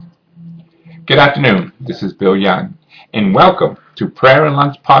Good afternoon. This is Bill Young, and welcome to Prayer and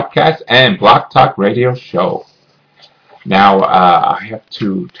Lunch Podcast and Block Talk Radio Show. Now, I have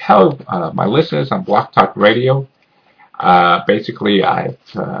to tell my listeners on Block Talk Radio, basically I've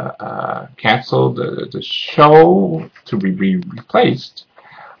canceled the show to be replaced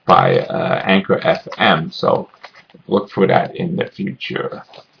by Anchor FM, so look for that in the future.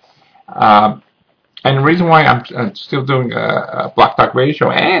 And the reason why I'm still doing a Block Talk Radio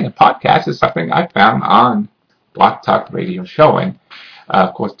Show and a podcast is something I found on Block Talk Radio Show. And,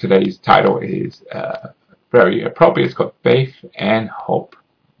 of course, today's title is very appropriate. It's called Faith and Hope.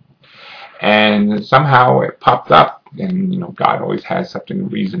 And somehow it popped up. And, God always has something, a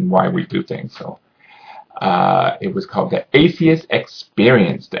reason why we do things. So it was called the Atheist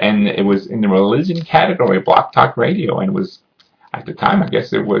Experience. And it was in the religion category of Block Talk Radio. And it was, at the time, I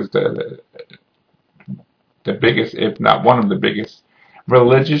guess it was the biggest, if not one of the biggest,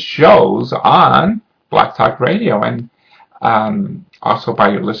 religious shows on Block Talk Radio. And also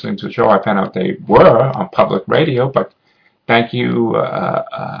by listening to the show, I found out they were on public radio. But thank you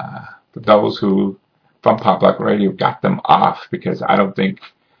for those who, from public radio, got them off. Because I don't think,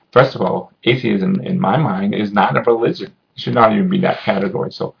 first of all, atheism, in my mind, is not a religion. It should not even be that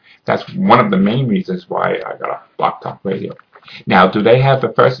category. So that's one of the main reasons why I got off Block Talk Radio. Now, do they have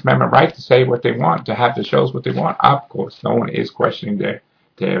the First Amendment right to say what they want, to have the shows what they want? Of course, no one is questioning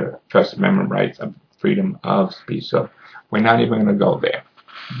their First Amendment rights of freedom of speech. So we're not even going to go there,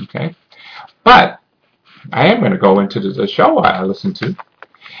 okay? But I am going to go into the show I listened to,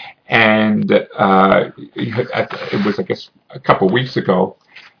 and it was, I guess, a couple of weeks ago,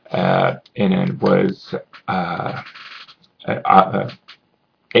 and it was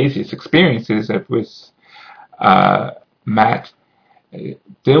Atheist Experiences. It was Matt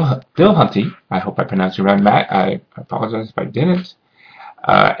Dillhunty, I hope I pronounced it right. Matt, I apologize if I didn't,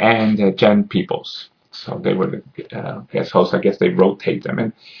 and Jen Peoples. So they were the guest hosts. I guess they rotate them,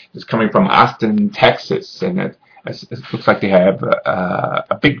 and it's coming from Austin, Texas, and it looks like they have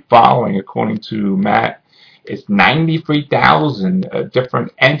a big following. According to Matt, it's 93,000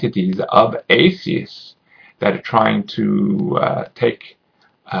 different entities of atheists that are trying to take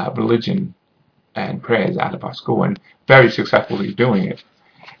religion and prayers out of our school, and very successfully doing it.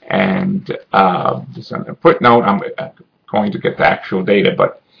 And just on a footnote, I'm going to get the actual data,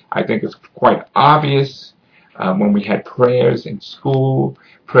 but I think it's quite obvious when we had prayers in school,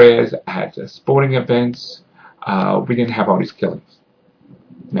 prayers at sporting events, we didn't have all these killings.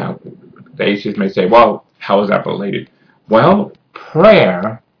 Now, the atheists may say, well, how is that related? Well,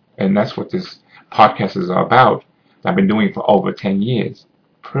 prayer, and that's what this podcast is all about, I've been doing it for over 10 years.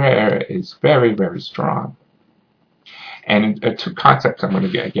 Prayer is very, very strong. And two concepts I'm going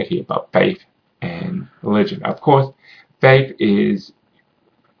to get here about faith and religion. Of course, faith is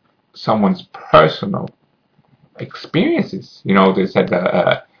someone's personal experiences. They said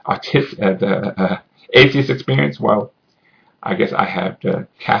the atheist experience. Well, I guess I have the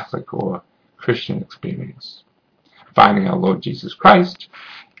Catholic or Christian experience. Finding our Lord Jesus Christ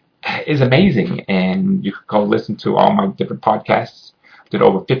is amazing. And you can go listen to all my different podcasts. Did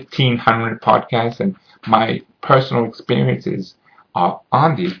over 1,500 podcasts, and my personal experiences are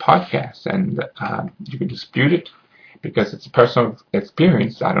on these podcasts, and you can dispute it because it's a personal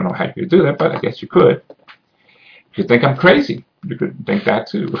experience. I don't know how you could do that, but I guess you could. If you think I'm crazy, you could think that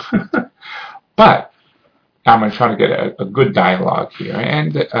too. But I'm going to try to get a good dialogue here,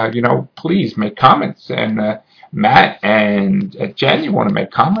 and please make comments. And Matt and Jen, you want to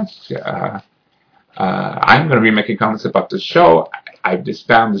make comments? I'm going to be making comments about the show. I just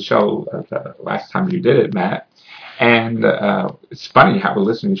found the show the last time you did it, Matt. And it's funny how we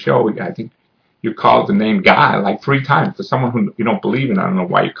listen to the show. I think you called the name Guy like 3 times. For someone who you don't believe in, I don't know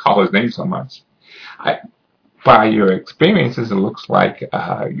why you call his name so much. By your experiences, it looks like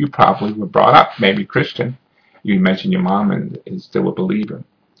you probably were brought up maybe Christian. You mentioned your mom is still a believer.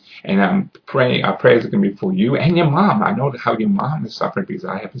 And I'm praying, our prayers are going to be for you and your mom. I know how your mom is suffering because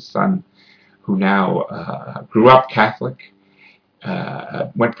I have a son who now grew up Catholic,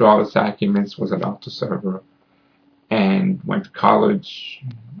 went through all the sacraments, was an altar server, and went to college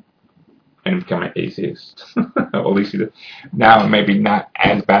and became an atheist. Or at least he did. Now maybe not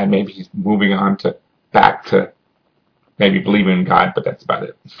as bad. Maybe he's moving on back to maybe believing in God, but that's about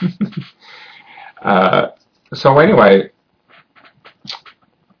it. So anyway,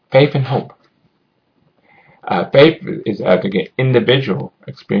 faith and hope. Faith is, I think, an individual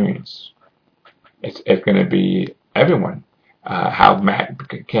experience. It's going to be everyone. How Matt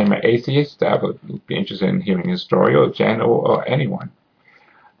became an atheist, I would be interested in hearing his story, or Jen, or anyone.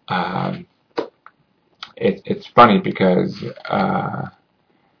 It's funny because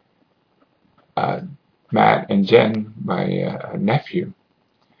Matt and Jen, my nephew,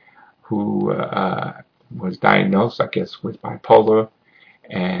 who was diagnosed, I guess, with bipolar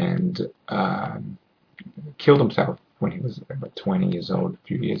and killed himself when he was about 20 years old a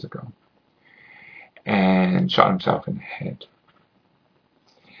few years ago, and shot himself in the head.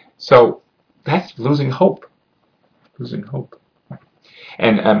 So that's losing hope. Losing hope.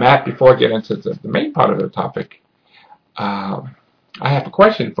 And Matt, before I get into the main part of the topic, I have a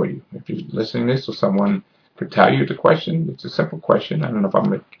question for you. If you're listening to this or someone could tell you the question, it's a simple question. I don't know if I'm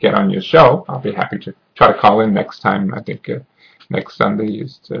going to get on your show. I'll be happy to try to call in next time. I think next Sunday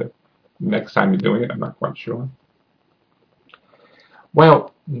is the next time you're doing it. I'm not quite sure.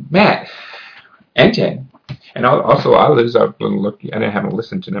 Well, Matt and Jen, and also others I've been looking, I haven't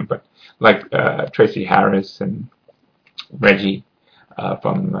listened to them, but like Tracy Harris and Reggie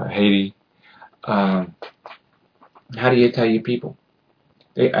from Haiti. How do you tell your people?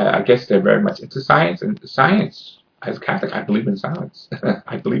 I guess they're very much into science, and science, as a Catholic, I believe in science.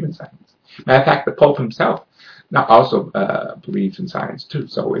 I believe in science. Matter of fact, the Pope himself now also believes in science too,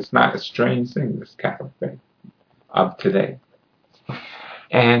 so it's not a strange thing, this Catholic thing of today.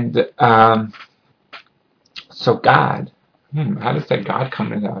 And so God, how does that God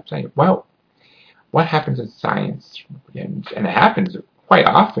come into our play? Well, what happens in science? And it happens quite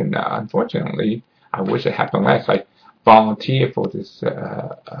often, unfortunately. I wish it happened less. I volunteer for this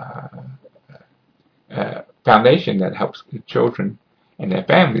foundation that helps children and their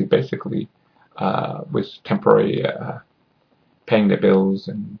families, basically, with temporary paying their bills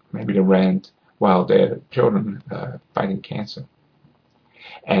and maybe the rent while their children fighting cancer.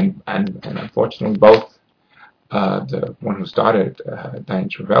 And unfortunately, both the one who started, Diane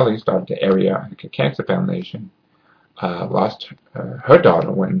Trevelli, started the Area Cancer Foundation, lost her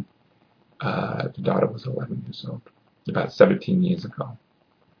daughter when the daughter was 11 years old, about 17 years ago.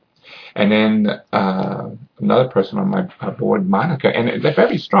 And then another person on my board, Monica, and they're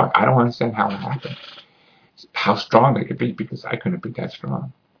very strong. I don't understand how it happened, how strong they could be, because I couldn't be that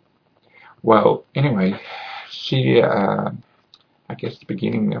strong. Well, anyway, she, I guess the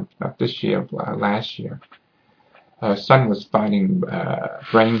beginning of this year, last year, her son was fighting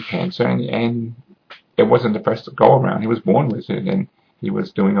brain cancer, and it wasn't the first go around. He was born with it, and he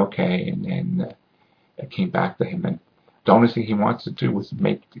was doing okay, and then it came back to him. And the only thing he wants to do was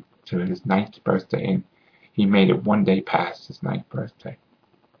make it to his 9th birthday, and he made it one day past his 9th birthday.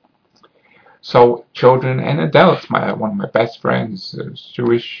 So children and adults, one of my best friends,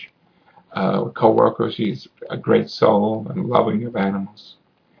 Jewish co-worker, she's a great soul and loving of animals.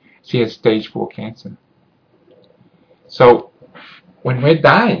 She has stage 4 cancer. So when we're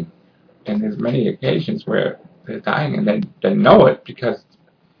dying, and there's many occasions where they're dying and they know it because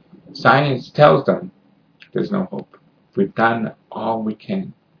science tells them there's no hope. We've done all we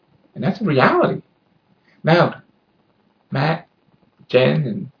can. And that's a reality. Now, Matt, Jen,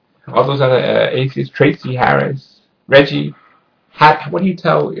 and all those other atheists, Tracy Harris, Reggie, what do you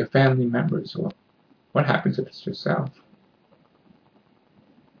tell your family members? Or what happens if it's yourself?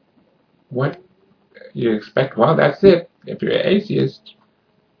 What you expect? Well, that's it. If you're an atheist,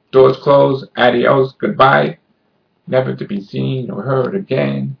 doors closed, adios, goodbye, never to be seen or heard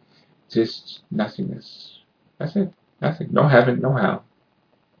again, just nothingness. That's it. Nothing. No heaven, no hell,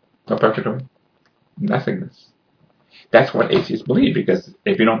 no purgatory, nothingness. That's what atheists believe, because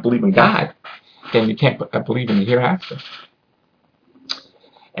if you don't believe in God, then you can't believe in the hereafter.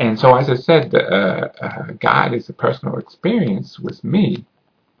 And so, as I said, God is a personal experience with me.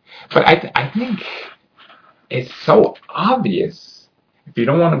 But I think it's so obvious if you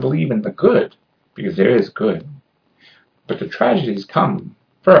don't want to believe in the good, because there is good. But the tragedies come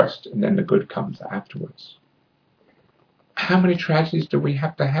first, and then the good comes afterwards. How many tragedies do we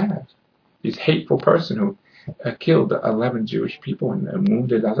have to have? This hateful person who killed 11 Jewish people and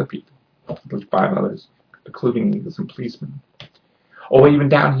wounded other people, 5 others, including some policemen. Or even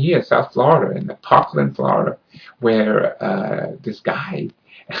down here, South Florida, in Parkland, Florida, where this guy,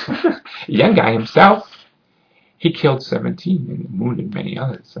 a young guy himself, he killed 17 and wounded many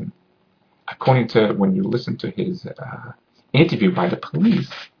others. And according to when you listen to his interview by the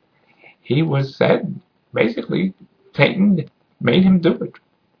police, he was said, basically, Satan made him do it.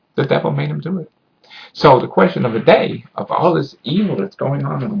 The devil made him do it. So the question of the day, of all this evil that's going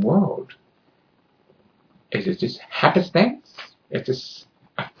on in the world, is it just happenstance? Is this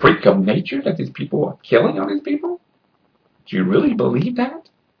a freak of nature that these people are killing all these people? Do you really believe that?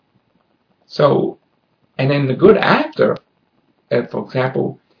 So, and then the good actor, for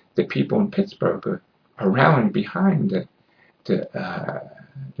example, the people in Pittsburgh are rallying behind the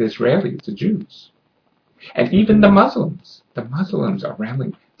Israelis, the Jews. And even the Muslims are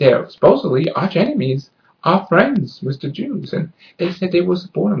rallying. They're supposedly arch enemies are friends with the Jews, and they said they will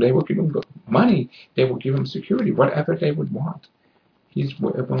support him. They will give him money. They will give him security, whatever they would want. He's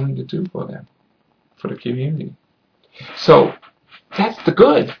willing to do for them, for the community. So that's the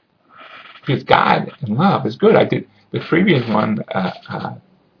good, because God and love is good. I did the previous one.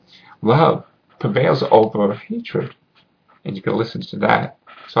 Love prevails over hatred, and you can listen to that.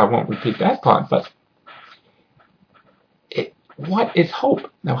 So I won't repeat that part, but what is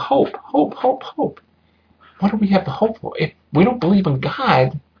hope? Now, hope. What do we have to hope for? If we don't believe in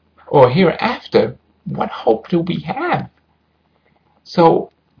God or hereafter, what hope do we have?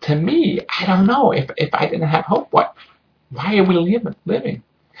 So, to me, I don't know. If I didn't have hope, why are we living?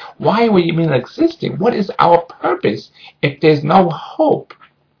 Why are we even existing? What is our purpose if there's no hope?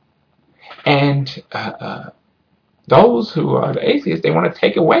 And those who are the atheists, they want to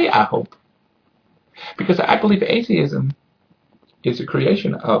take away our hope. Because I believe atheism is a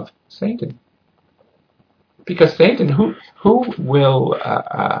creation of Satan. Because Satan, who will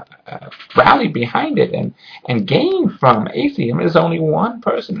rally behind it and gain from atheism is only one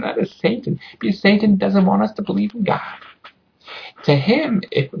person, that is Satan. Because Satan doesn't want us to believe in God. To him,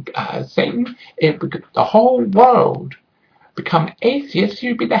 if the whole world become atheists,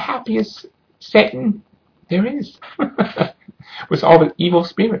 he'd be the happiest Satan there is. With all the evil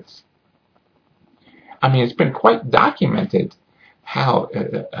spirits. I mean, it's been quite documented how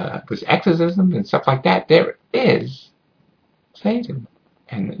with exorcism and stuff like that, there is Satan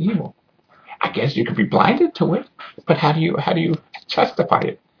and the evil. I guess you could be blinded to it, but how do you justify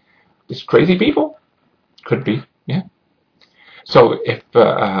it? These crazy people? Could be, yeah. So if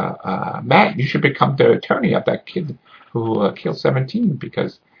Matt, you should become the attorney of that kid who killed 17,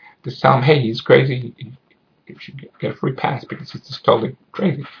 because to tell him, hey, he's crazy, you should get a free pass because he's just totally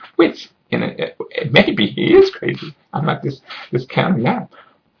crazy. Which, maybe he is crazy. I'm not discounting that.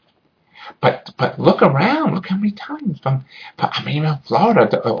 But look around. Look how many times from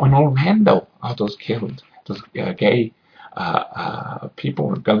Florida or in Orlando, all those killed, those gay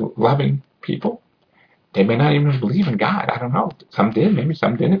people, loving people. They may not even believe in God. I don't know. Some did, maybe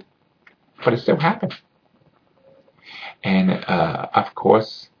some didn't, but it still happened. And of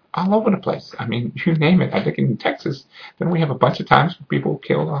course, all over the place. I mean, you name it. I think in Texas, then we have a bunch of times people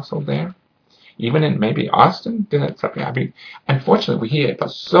killed also there. Even in maybe Austin, then something. I mean, unfortunately, we hear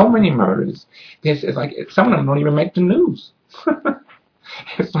about so many murders. It's like some of them don't even make the news.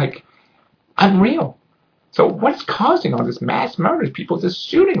 It's like unreal. So what's causing all this mass murders? People just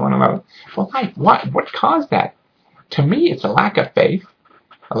shooting one another for life. What caused that? To me, it's a lack of faith,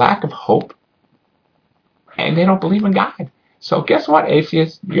 a lack of hope, and they don't believe in God. So guess what,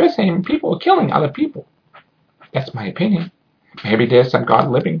 atheists? You're saying people are killing other people. That's my opinion. Maybe there's some God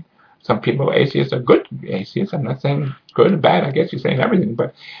living. Some people, atheists, are good atheists. I'm not saying good or bad. I guess you're saying everything.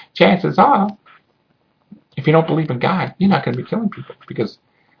 But chances are, if you don't believe in God, you're not going to be killing people. Because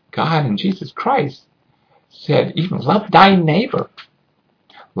God and Jesus Christ said, even love thy neighbor.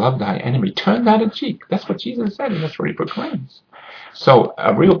 Love thy enemy. Turn the other cheek. That's what Jesus said, and that's what he proclaims. So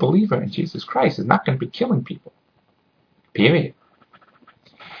a real believer in Jesus Christ is not going to be killing people. Period.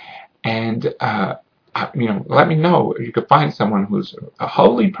 And, let me know if you could find someone who's a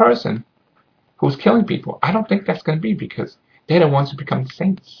holy person who's killing people. I don't think that's going to be, because they're the ones who become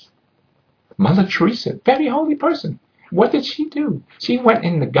saints. Mother Teresa, very holy person. What did she do? She went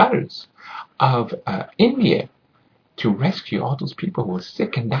in the gutters of India to rescue all those people who were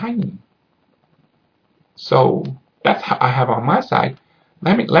sick and dying. So that's how I have on my side.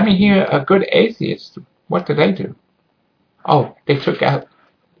 Let me hear a good atheist. What did they do? Oh, they took out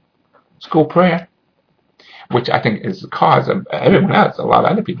school prayer, which I think is the cause of everyone else. A lot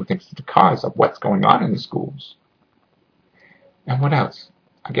of other people think it's the cause of what's going on in the schools. And what else?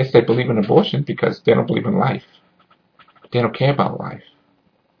 I guess they believe in abortion because they don't believe in life. They don't care about life.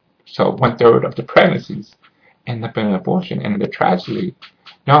 So 1/3 of the pregnancies end up in an abortion. And the tragedy,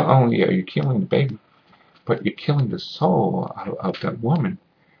 not only are you killing the baby, but you're killing the soul of that woman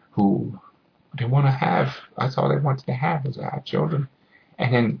who they want to have. That's all they wanted to have, was to have children.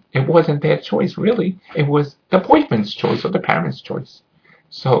 And then it wasn't their choice, really. It was the boyfriend's choice or the parents' choice.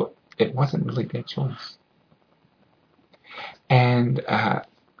 So it wasn't really their choice. And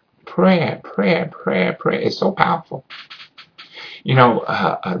prayer is so powerful.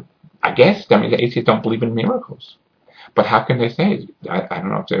 I guess, the atheists don't believe in miracles. But how can they say it? I don't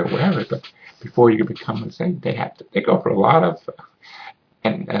know if they're aware of it, but before you can become a saint, they go for a lot of,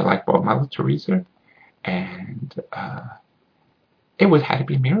 and like Mother Teresa, and it had to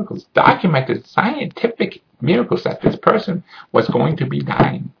be miracles, documented scientific miracles that this person was going to be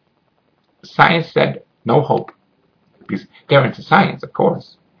dying. Science said no hope, because they're into science, of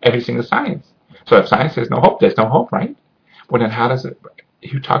course, everything is science. So if science says no hope, there's no hope, right? Well, then how does it?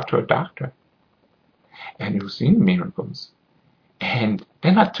 You talk to a doctor and you've seen miracles, and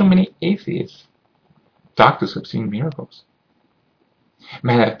there are not too many atheists. Doctors have seen miracles.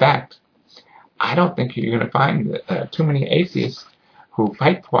 Matter of fact, I don't think you're going to find too many atheists who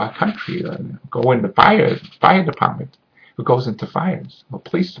fight for our country, go in the fire department, who goes into fires, or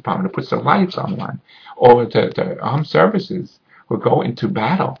police department who puts their lives on the line, or the armed services who go into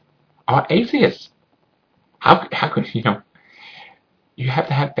battle, are atheists. How could you have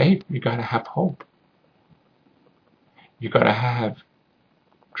to have faith. You got to have hope. You got to have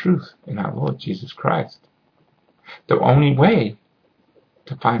truth in our Lord Jesus Christ. The only way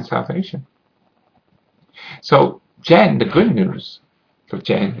to find salvation. So Jen, the good news for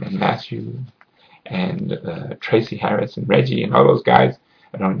Jen and Matthew and Tracy Harris and Reggie and all those guys,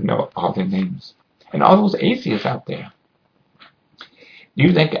 I don't even know all their names, and all those atheists out there. Do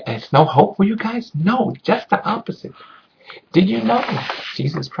you think there's no hope for you guys? No, just the opposite. Did you know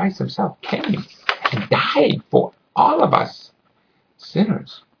Jesus Christ himself came and died for all of us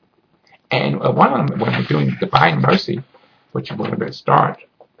sinners? And one of them, when we're doing Divine Mercy, which we're going to start,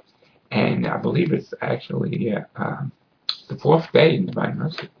 and I believe it's actually the fourth day in Divine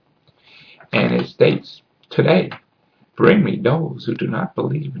Mercy, and it states, today, bring me those who do not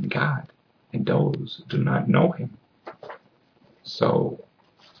believe in God and those who do not know him. So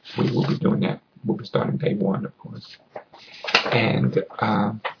we will be doing that. We'll be starting day 1, of course. And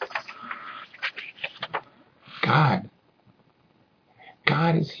God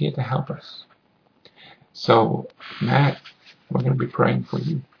is here to help us. So, Matt, we're going to be praying for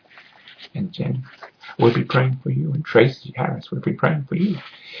you. And Jen, we'll be praying for you. And Tracy Harris, we'll be praying for you.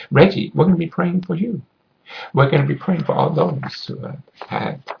 Reggie, we're going to be praying for you. We're going to be praying for all those who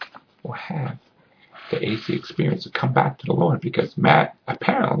have the AC experience to come back to the Lord. Because Matt,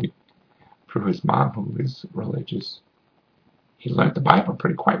 apparently, through his mom, who is religious, he learned the Bible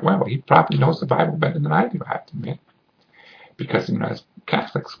quite well. He probably knows the Bible better than I do, I have to admit. Because, as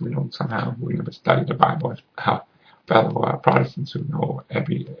Catholics, we never study the Bible as how fellow Protestants who know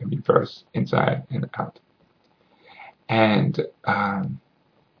every verse inside and out. And we're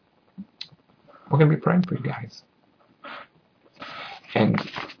going to be praying for you guys. And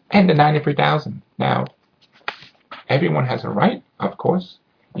the 93,000. Now, everyone has a right, of course,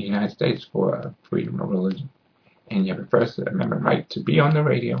 in the United States for freedom of religion. And you have a First Amendment right to be on the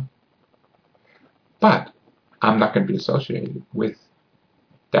radio. But I'm not going to be associated with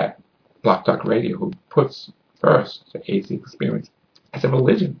that Block Talk Radio who puts first the atheist experience as a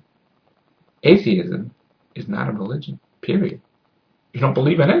religion. Atheism is not a religion, period. You don't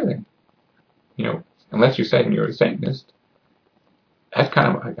believe in anything. Unless you're saying you're a Satanist. That's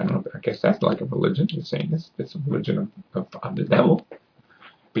kind of, I don't know, I guess that's like a religion to a Satanist. It's a religion of the devil.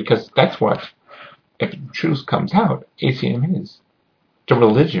 Because that's what, if the truth comes out, atheism is the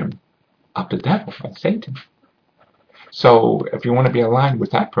religion of the devil, of Satan. So if you want to be aligned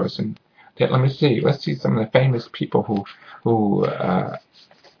with that person, then let's see some of the famous people who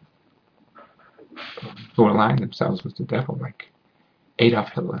align themselves with the devil, like Adolf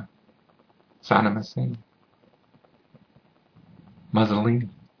Hitler, Saddam Hussein, Mussolini,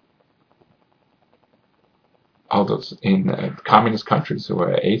 all those in communist countries who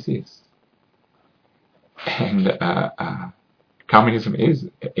are atheists. And communism is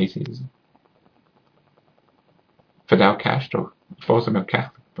atheism. Fidel Castro, both of them are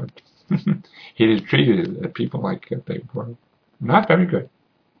Catholic, but he treated people like they were not very good.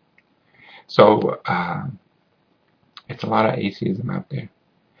 So it's a lot of atheism out there.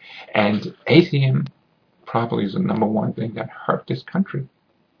 And atheism probably is the number one thing that hurt this country.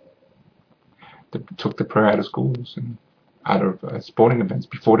 That took the prayer out of schools and out of sporting events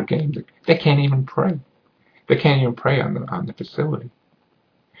before the games. They can't even pray. They can't even pray on the facility.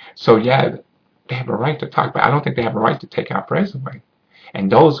 So yeah, they have a right to talk, but I don't think they have a right to take our prayers away. And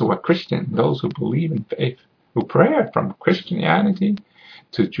those who are Christian, those who believe in faith, who pray from Christianity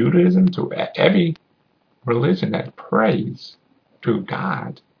to Judaism to every religion that prays to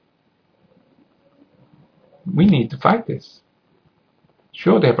God, we need to fight this.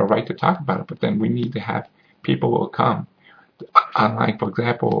 Sure, they have a right to talk about it, but then we need to have people who will come. Unlike, for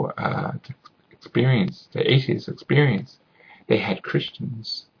example, the atheist experience, they had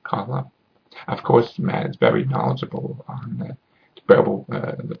Christians call up. Of course, Matt is very knowledgeable on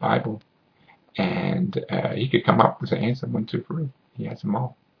the Bible, and he could come up with an answer 1, 2, 3. He has them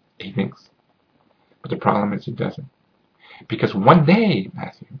all, he thinks. But the problem is he doesn't. Because one day,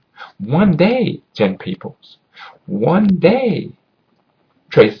 Matthew, one day, Jen Peoples, one day,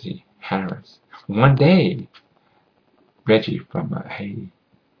 Tracy Harris, one day, Reggie from Haiti,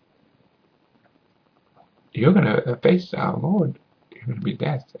 you're going to face our Lord. You're going to be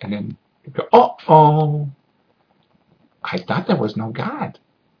death. And then you go, oh, I thought there was no God.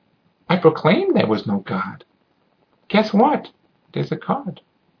 I proclaimed there was no God. Guess what? There's a God.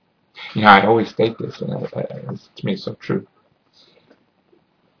 I always state this, and to me it's so true.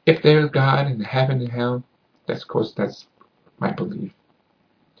 If there's God in heaven and hell, of course, that's my belief.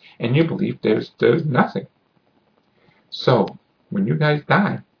 And you believe there's nothing. So, when you guys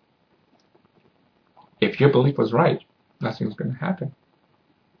die, if your belief was right, nothing's going to happen.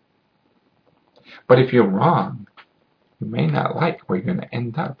 But if you're wrong, you may not like where you're going to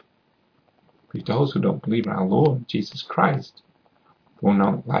end up. Because those who don't believe in our Lord Jesus Christ will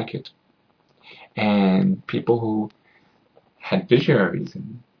not like it. And people who had visionaries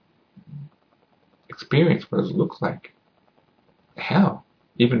and experienced what it looks like, hell.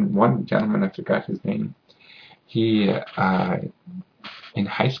 Even one gentleman, I forgot his name, he, in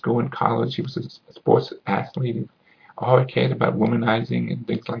high school and college, he was a sports athlete. He always cared about womanizing and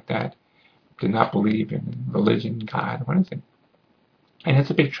things like that. Did not believe in religion, God, or anything. And it's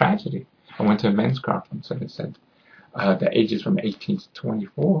a big tragedy. I went to a men's conference and it said the ages from 18 to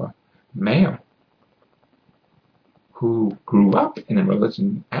 24, male, who grew up in a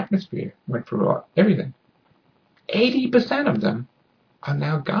religion atmosphere, went through everything. 80% of them are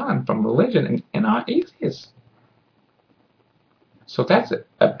now gone from religion and are atheists. So that's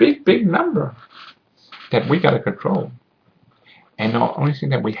a big, big number that we got to control. And the only thing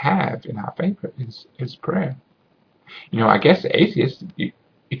that we have in our favor is prayer. I guess the atheists,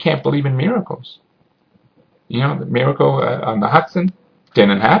 you can't believe in miracles. The miracle on the Hudson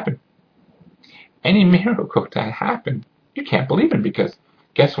didn't happen. Any miracle that happened, you can't believe in because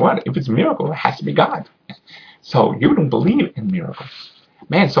guess what? If it's a miracle, it has to be God. So you don't believe in miracles.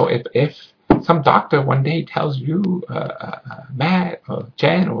 Man, so if some doctor one day tells you, Matt or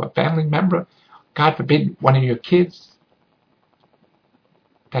Jen or a family member, God forbid one of your kids,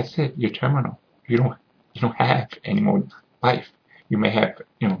 that's it. You're terminal. You don't have any more life. You may have,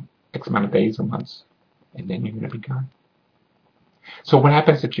 X amount of days or months, and then you're going to be gone. So what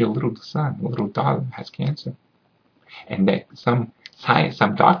happens if your little son, little daughter has cancer, and that some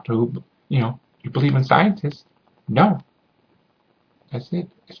doctor who, you believe in scientists, no, that's it.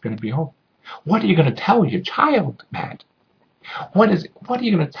 It's going to be over. What are you going to tell your child, Matt? What are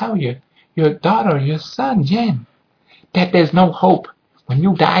you going to tell your daughter, your son, Jen, that there's no hope? When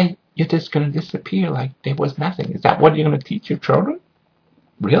you die, you're just going to disappear like there was nothing. Is that what you're going to teach your children?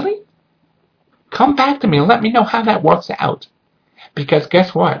 Really? Come back to me and let me know how that works out. Because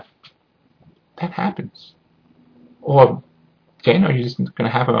guess what? That happens. Or, Jane, are you just going to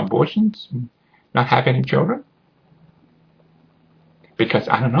have abortions and not have any children? Because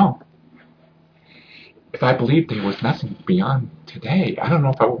I don't know. If I believed there was nothing beyond today, I don't know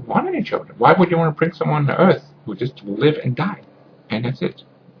if I would want any children. Why would you want to bring someone to earth who just will live and die? And that's it.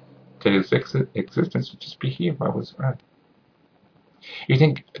 His existence would just be here if I was earth. You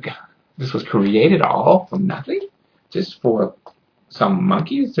think this was created all from nothing? Just for some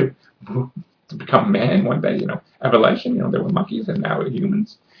monkeys to become man one day, evolution, there were monkeys and now we're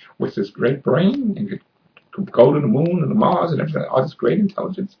humans with this great brain and could go to the moon and the Mars and everything, all this great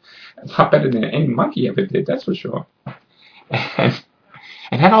intelligence. It's a lot better than any monkey ever did, that's for sure. And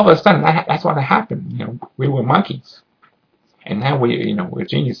then all of a sudden, that's what happened. We were monkeys. And now we're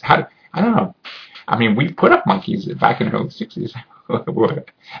genius. I don't know. I mean, we put up monkeys back in the early 60s. Were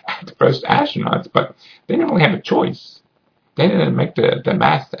the first astronauts, but they didn't really have a choice. They didn't make the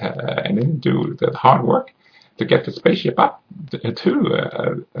math and didn't do the hard work to get the spaceship up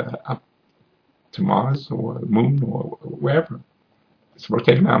to Mars or the moon or wherever. It's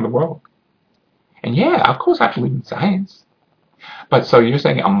rotating around the world. And yeah, of course I believe in science. But so you're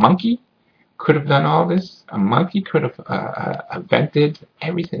saying a monkey could have done all this? A monkey could have invented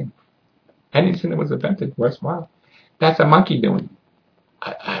everything. Anything that was invented worthwhile. That's a monkey doing.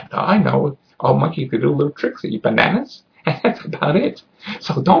 I know all monkeys could do little tricks, eat bananas, and that's about it.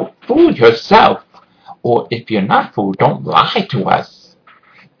 So don't fool yourself. Or if you're not fooled, don't lie to us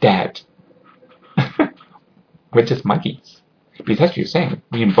that we're just monkeys. Because that's what you're saying.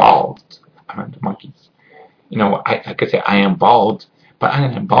 We involved around the monkeys. I could say I am bald, but I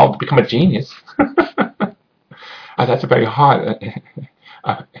am involved to become a genius. That's a very hard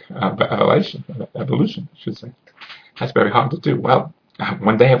evolution, I should say. That's very hard to do. Well,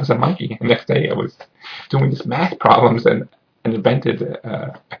 one day I was a monkey, and the next day I was doing these math problems and invented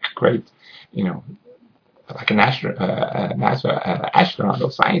a great, like a NASA astronaut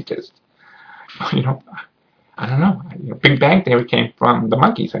or scientist. I don't know. Big Bang Theory came from the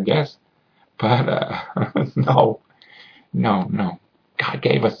monkeys, I guess. But no. God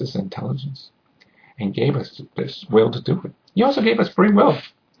gave us this intelligence. and gave us this will to do it. He also gave us free will,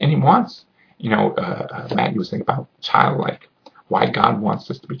 and He wants, Matt, you was thinking about childlike, why God wants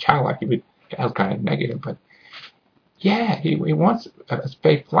us to be childlike. That was kind of negative, but yeah, He wants us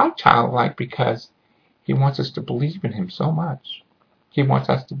faith like childlike because He wants us to believe in Him so much. He wants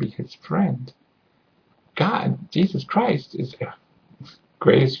us to be His friend. God, Jesus Christ, is the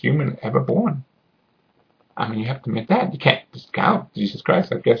greatest human ever born. I mean, you have to admit that. You can't discount Jesus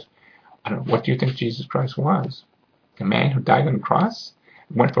Christ. I guess, I don't know, what do you think Jesus Christ was? The man who died on the cross?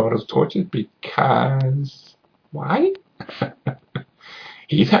 Went for all those tortures because... Why?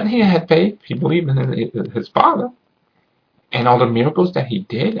 He certainly had faith. He believed in his Father. And all the miracles that He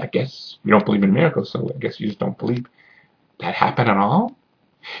did, I guess you don't believe in miracles, so I guess you just don't believe that happened at all?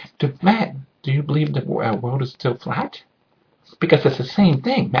 Matt, do you believe the world is still flat? Because it's the same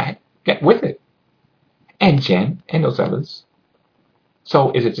thing, Matt. Get with it. And Jen, and those others.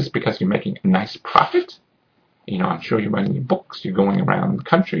 So is it just because you're making a nice profit? I'm sure you're writing books, you're going around the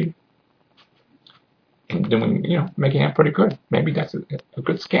country and doing, making it pretty good. Maybe that's a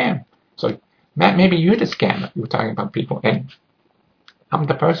good scam. So, Matt, maybe you're the scammer. You were talking about people, and I'm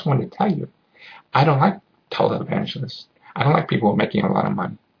the first one to tell you, I don't like televangelists. I don't like people making a lot of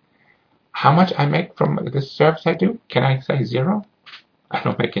money. How much I make from this service I do? Can I say zero? I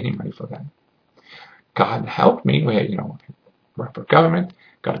don't make any money for that. God helped me where, work for government,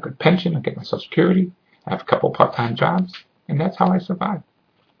 got a good pension, I get my Social Security, I have a couple part-time jobs, and that's how I survive.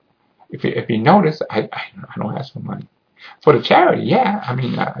 If you notice, I don't ask for money. For the charity, yeah, I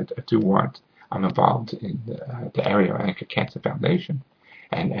mean, I do want, I'm involved in the Area Anchor Cancer Foundation,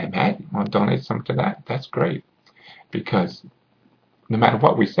 and Matt, you want to donate some to that? That's great, because no matter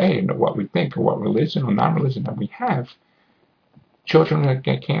what we say and what we think or what religion or non-religion that we have, children that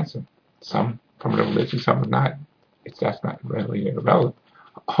get cancer, some from the religion, some are not. That's not really irrelevant.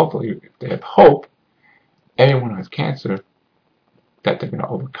 Hopefully, if they have hope, everyone who has cancer, that they're going to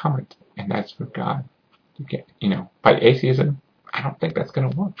overcome it, and that's for God. By atheism, I don't think that's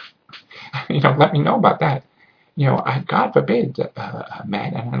going to work. Let me know about that. God forbid,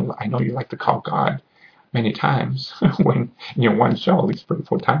 Matt, and I know you like to call God many times when in your one show, at least 3 or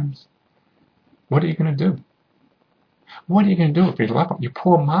 4 times. What are you going to do? What are you going to do if you love your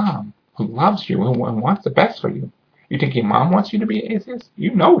poor mom who loves you and wants the best for you? You think your mom wants you to be atheist?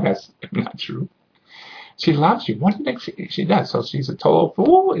 You know that's not true. She loves you. What do you think she does? So she's a total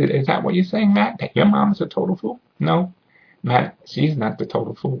fool? Is that what you're saying, Matt? That your mom is a total fool? No, Matt, she's not the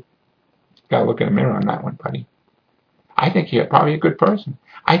total fool. You gotta look in the mirror on that one, buddy. I think you're probably a good person.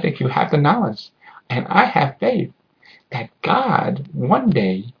 I think you have the knowledge. And I have faith that God one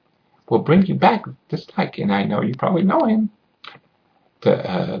day will bring you back, just like, and I know you probably know Him,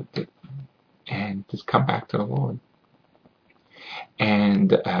 and just come back to the Lord.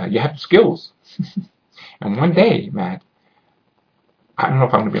 And you have skills. And one day, Matt, I don't know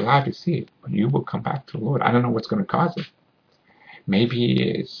if I'm going to be alive to see it, but you will come back to the Lord. I don't know what's going to cause it. Maybe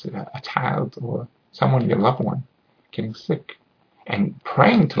it's a child or someone, your loved one, getting sick. And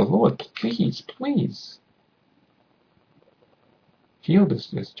praying to the Lord, please, please, heal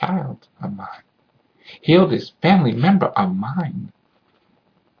this child of mine. Heal this family member of mine.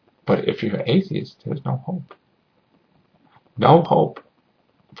 But if you're an atheist, there's no hope. No hope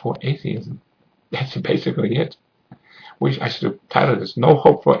for atheism. That's basically it. I should have titled this, No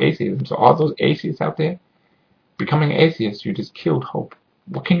Hope for Atheism. So all those atheists out there, becoming atheists, you just killed hope.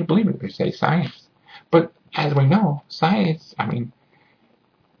 What can you believe in? They say science. But as we know, science, I mean,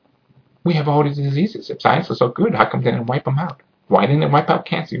 we have all these diseases. If science was so good, how come they didn't wipe them out? Why didn't it wipe out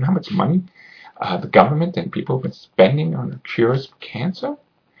cancer? You know how much money the government and people have been spending on cures for cancer?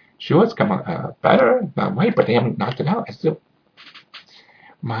 Sure, it's coming better that way, but they haven't knocked it out.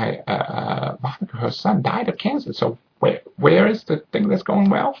 My Monica, her son, died of cancer. So where is the thing that's going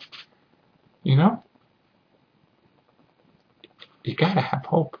well? You gotta have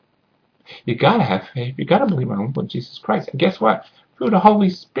hope. You gotta have faith. You gotta believe in the Lord Jesus Christ. And guess what? Through the Holy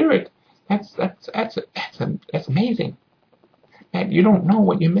Spirit, that's amazing. And you don't know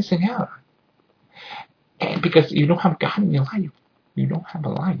what you're missing out on. And because you don't have God in your life, you don't have a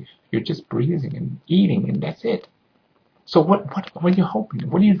life. You're just breathing and eating, and that's it. So what are you hoping?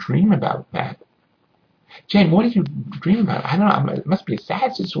 What do you dream about, Matt? Jane, what do you dream about? I don't know. It must be a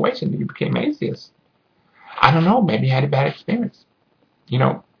sad situation that you became atheist. I don't know. Maybe you had a bad experience.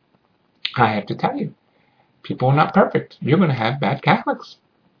 I have to tell you, people are not perfect. You're going to have bad Catholics.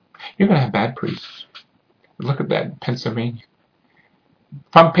 You're going to have bad priests. Look at that in Pennsylvania.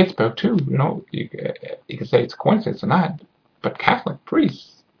 From Pittsburgh, too. You can say it's a coincidence or not, but Catholic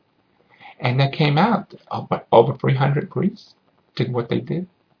priests. And that came out, over 300 priests did what they did.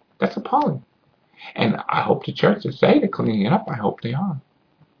 That's appalling. And I hope the churches say they're cleaning it up. I hope they are.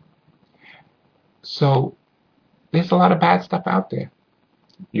 So there's a lot of bad stuff out there.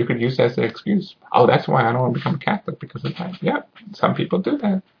 You could use that as an excuse. Oh, that's why I don't want to become Catholic, because of that. Yeah, some people do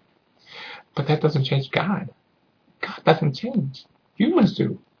that. But that doesn't change God. God doesn't change. Humans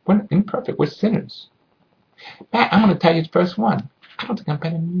do. We're imperfect. We're sinners. Matt, I'm going to tell you the first one. I don't think I'm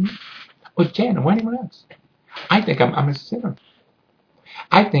better than you, or Jen, or anyone else. I think I'm a sinner.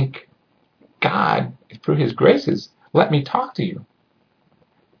 I think God, through His graces, let me talk to you.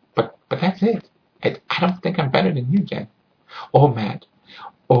 But that's it. I don't think I'm better than you, Jen, or Matt,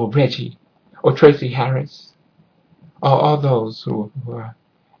 or Reggie, or Tracy Harris, or all those who are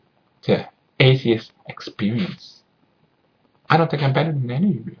the atheist experience. I don't think I'm better than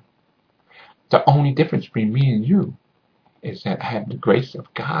any of you. The only difference between me and you is that I have the grace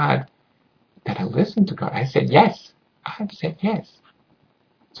of God, that I listen to God. I said yes. I have said yes.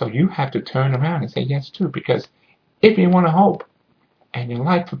 So you have to turn around and say yes too, because if you want to hope and your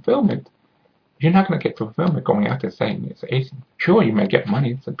life fulfillment, you're not going to get fulfillment going out there saying it's atheist. Sure, you may get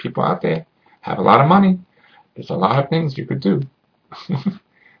money. Some people out there have a lot of money. There's a lot of things you could do.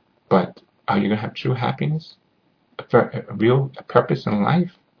 But are you going to have true happiness? A real purpose in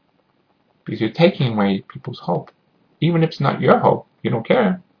life? Because you're taking away people's hope. Even if it's not your hope, you don't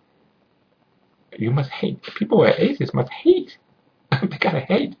care. You must hate. People who are atheists must hate. They gotta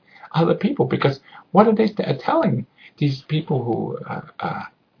hate other people, because what are they telling these people who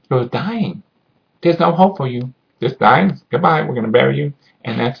are dying? There's no hope for you. Just dying. Goodbye. We're gonna bury you,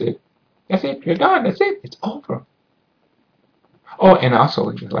 and that's it. That's it. You're gone. That's it. It's over. Oh, and also,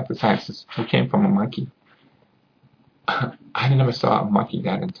 like the scientists who came from a monkey. I never saw a monkey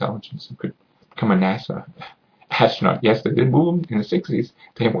that intelligent who could become a NASA astronaut. Yes, they did move in the 60s.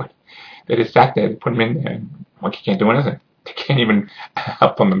 They just sat there, they put them in there, and monkey can't do anything. They can't even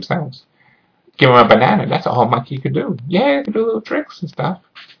help them themselves. Give them a banana, that's all a monkey could do. Yeah, they could do little tricks and stuff.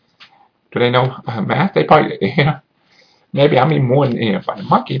 Do they know math? They probably, maybe I'm even more than by a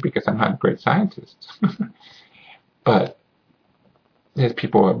monkey, because I'm not a great scientist. But there's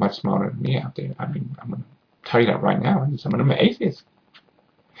people who are much smarter than me out there. I mean, I'm going to tell you that right now. And some of them are atheists.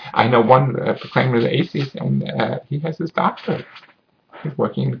 I know one proclaimed as an atheist, and he has his doctorate. He's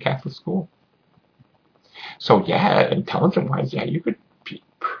working in the Catholic school. So yeah, intelligent-wise, yeah, you could be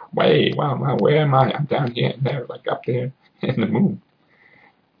way, wow, where am I? I'm down here and there, like up there in the moon.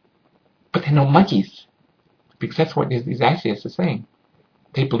 But they're no monkeys, because that's what these atheists are saying.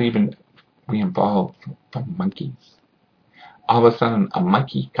 They believe in we evolved from monkeys. All of a sudden, a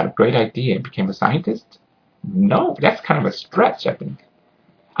monkey got a great idea and became a scientist? No, that's kind of a stretch, I think.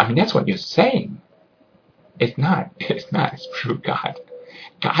 I mean, that's what you're saying. It's not. It's true God.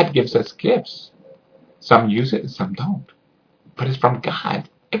 God gives us gifts. Some use it and some don't. But it's from God.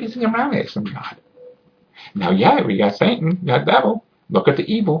 Everything around it is from God. Now, yeah, we got Satan, we got devil. Look at the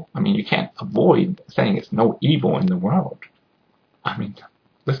evil. I mean, you can't avoid saying it's no evil in the world. I mean,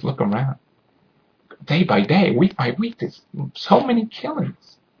 let's look around. Day by day, week by week, there's so many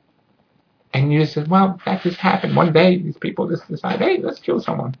killings. And you just say, well, that just happened. One day, these people just decide, hey, let's kill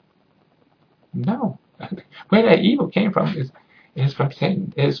someone. No. Where that evil came from is from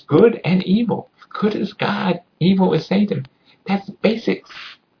Satan. There's good and evil. Good is God. Evil is Satan. That's basics.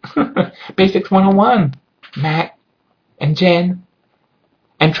 Basics 101. Matt and Jen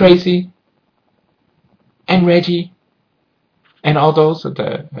and Tracy and Reggie and all those of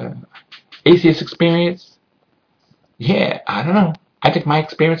the atheist experience. Yeah, I don't know. I think my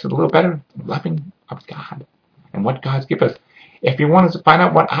experience is a little better loving of God and what God's given us. If you wanted to find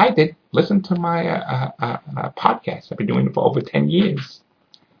out what I did, listen to my podcast. I've been doing it for over 10 years.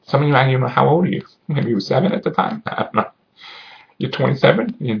 Some of you, I don't even know how old are you. Maybe you were 7 at the time. I don't know. You're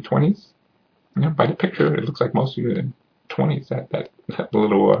 27? You're in 20s? You know, by the picture, it looks like most of you are in 20s. That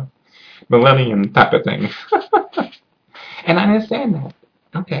little millennium type of thing. And I understand that.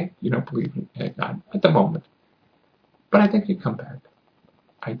 Okay, you don't believe in God at the moment. But I think you come back.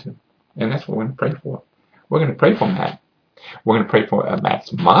 I do. And that's what we're going to pray for. We're going to pray for Matt. We're going to pray for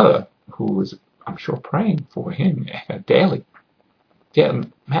Matt's mother, who is, I'm sure, praying for him daily. Yeah,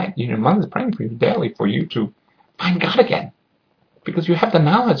 Matt, your mother's praying for you daily for you to find God again. Because you have the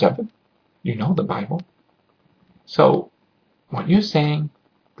knowledge of it. You know the Bible. So what you're saying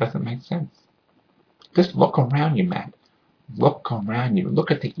doesn't make sense. Just look around you, Matt. Look around you. Look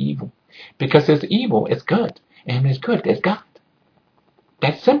at the evil. Because there's evil, it's good. And there's good, there's God.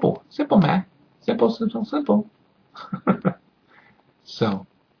 That's simple. Simple, Matt. Simple, simple, simple. So,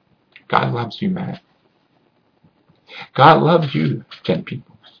 God loves you, Matt. God loves you, Jen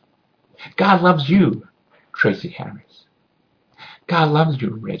Peoples. God loves you, Tracy Harris. God loves you,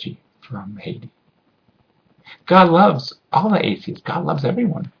 Reggie from Haiti. God loves all the atheists. God loves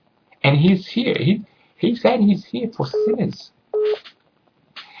everyone. And He's here. He said He's here for sinners.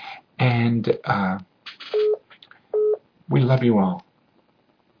 And we love you all.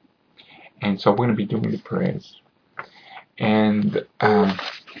 And so we're going to be doing the prayers. And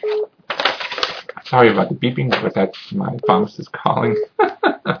sorry about the beeping, but that's my pharmacist calling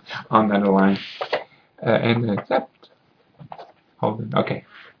on that line. And accept. Hold on. Okay.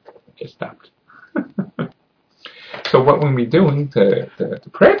 It stopped. So what we'll be doing, the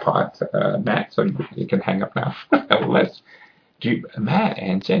prayer part, Matt, so you can hang up now. Matt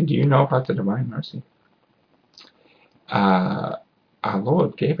and Jen, do you know about the Divine Mercy? Our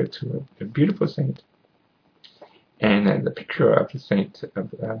Lord gave it to a beautiful saint. And the picture of the saint,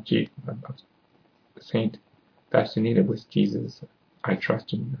 of Saint Faustina was Jesus, I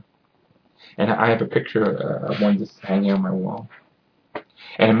trust in you. And I have a picture of one just hanging on my wall.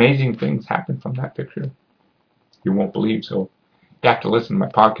 And amazing things happen from that picture. You won't believe, so you have to listen to my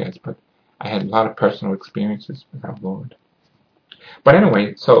podcast, but I had a lot of personal experiences with our Lord. But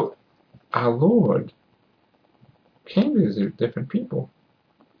anyway, so our Lord came to visit different people,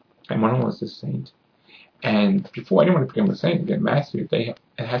 and one of them was this saint. And before anyone became a saint and get married, it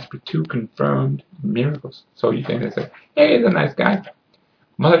has to be 2 confirmed miracles. So you can say, hey, he's a nice guy.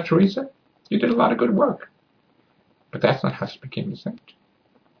 Mother Teresa, you did a lot of good work. But that's not how she became a saint.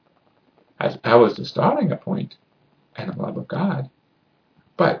 That was the starting point and the love of God.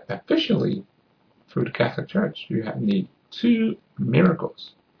 But officially, through the Catholic Church, you need 2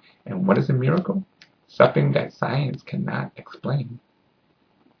 miracles. And what is a miracle? Something that science cannot explain.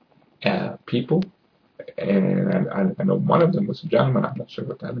 People, and I know one of them was a gentleman, I'm not sure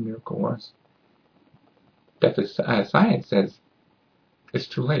what the other miracle was, that the science says it's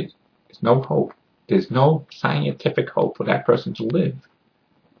too late. There's no hope. There's no scientific hope for that person to live.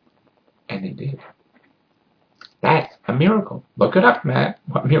 And they did. That's a miracle. Look it up, Matt.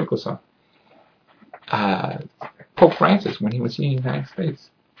 What miracles are? Pope Francis, when he was here in the United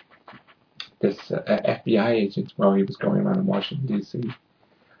States, this FBI agent, while he was going around in Washington, D.C.,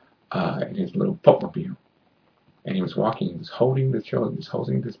 in his little Pope-mobile, and he was walking, he was holding the children, he was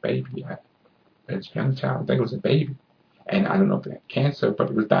holding this baby, this young child, I think it was a baby, and I don't know if it had cancer, but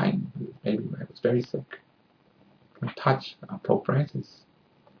it was dying. The baby was very sick. And touch Pope Francis,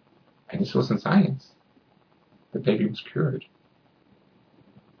 and this wasn't science. The baby was cured.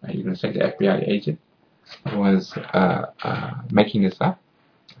 Are you going to say the FBI agent was making this up?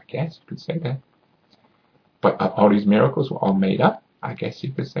 I guess you could say that. But all these miracles were all made up. I guess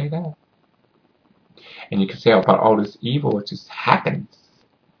you could say that. And you could say about all this evil, it just happens.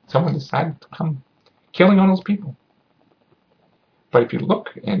 Someone decided to come killing all those people. But if you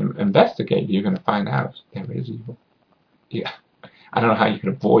look and investigate, you're going to find out there is evil. Yeah. I don't know how you can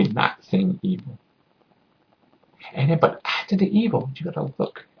avoid not seeing evil. And then, but after the evil, you got to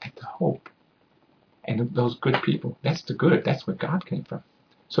look at the hope. And those good people, that's the good. That's where God came from.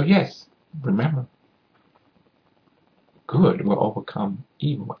 So yes, remember, good will overcome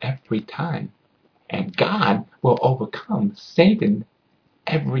evil every time. And God will overcome Satan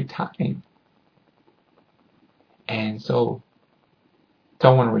every time. And so,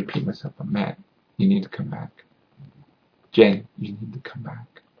 don't want to repeat myself, but Matt, you need to come back. Jen, you need to come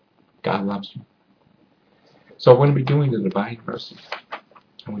back. God loves you. So we're going to be doing the Divine Mercy.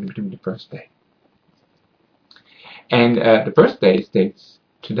 I'm going to be doing the first day. And the first day states,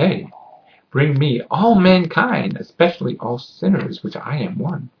 today, bring me all mankind, especially all sinners, which I am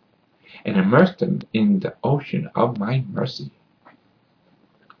one, and immerse them in the ocean of my mercy.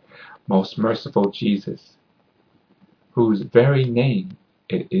 Most merciful Jesus, whose very name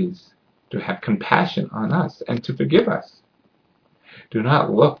it is to have compassion on us and to forgive us. Do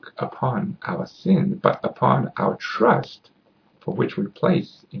not look upon our sin, but upon our trust, for which we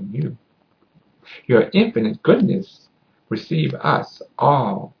place in you. Your infinite goodness receive us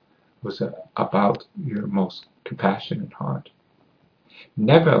all was about your most compassionate heart.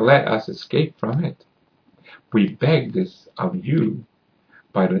 Never let us escape from it. We beg this of you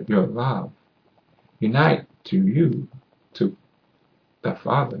by your love. Unite to you, to the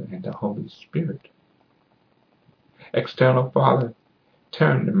Father and the Holy Spirit. External Father,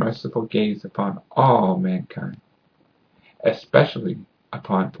 turn the merciful gaze upon all mankind, especially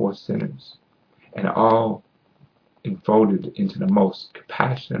upon poor sinners, and all enfolded into the most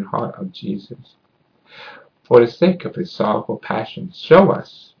compassionate heart of Jesus. For the sake of his sorrowful passion, show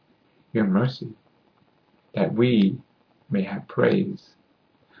us your mercy, that we may have praise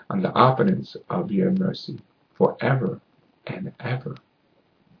on the abundance of your mercy forever and ever.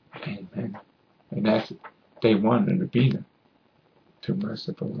 Amen. And that's day 1 in Novena, to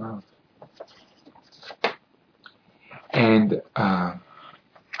merciful love. And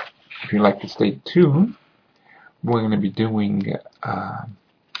if you'd like to stay tuned, we're going to be doing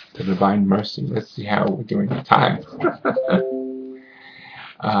the Divine Mercy. Let's see how we're doing the time.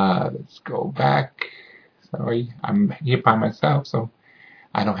 Let's go back. Sorry, I'm here by myself, so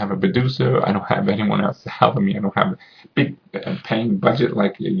I don't have a producer. I don't have anyone else helping me. I don't have a big paying budget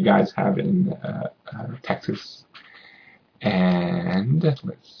like you guys have in Texas. And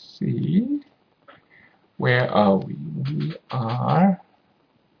let's see. Where are we? We are...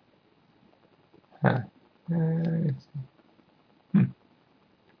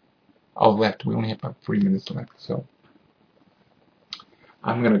 Oh, left. We only have about 3 minutes left, so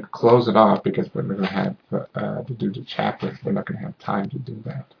I'm going to close it off because we're going to have to do the chaplet. We're not going to have time to do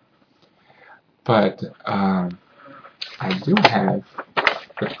that. But I do have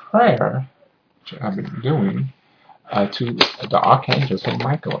the prayer, which I've been doing, to the Archangel St.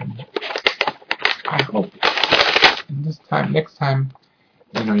 Michael. And I hope next time,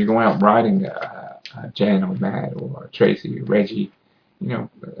 you're going out riding, Jen or Matt or Tracy or Reggie,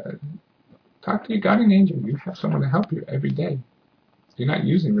 talk to your guardian angel. You have someone to help you every day. You're not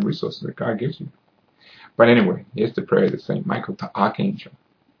using the resources that God gives you. But anyway, here's the prayer of St. Michael to Archangel.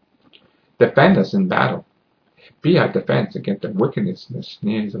 Defend us in battle. Be our defense against the wickedness and the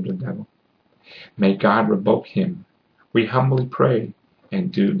snares of the devil. May God rebuke him. We humbly pray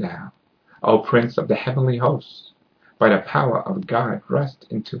and do now. O Prince of the heavenly hosts, by the power of God, thrust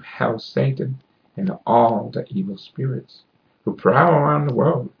into hell Satan and all the evil spirits who prowl around the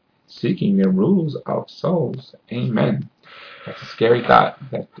world, seeking the rules of souls. Amen. That's a scary thought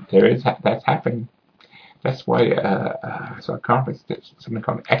that that's happening. That's why I saw a conference that's something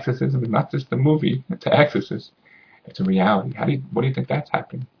called exorcism. It's not just a movie. It's an exorcist. It's a reality. What do you think that's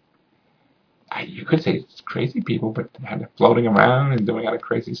happening? You could say it's crazy people, but they're floating around and doing other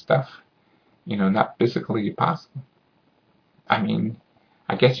crazy stuff. Not physically possible. I mean,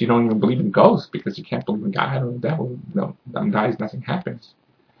 I guess you don't even believe in ghosts because you can't believe in God or the devil. No, them guys, nothing happens.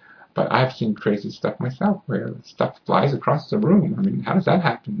 But I've seen crazy stuff myself where stuff flies across the room. I mean, how does that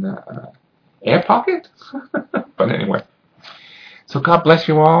happen? Air pocket? But anyway. So God bless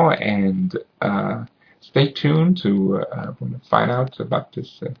you all, and stay tuned to find out about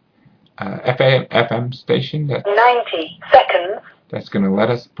this FM station that 90 seconds. That's going to let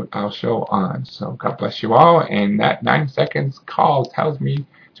us put our show on. So God bless you all, and that 9 seconds call tells me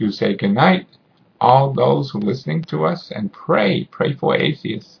to say good night. All those who are listening to us, and pray for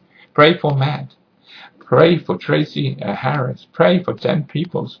atheists, pray for Matt, pray for Tracy Harris, pray for Jen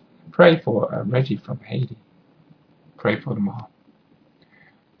Peoples, pray for Reggie from Haiti. Pray for them all.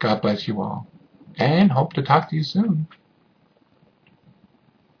 God bless you all, and hope to talk to you soon.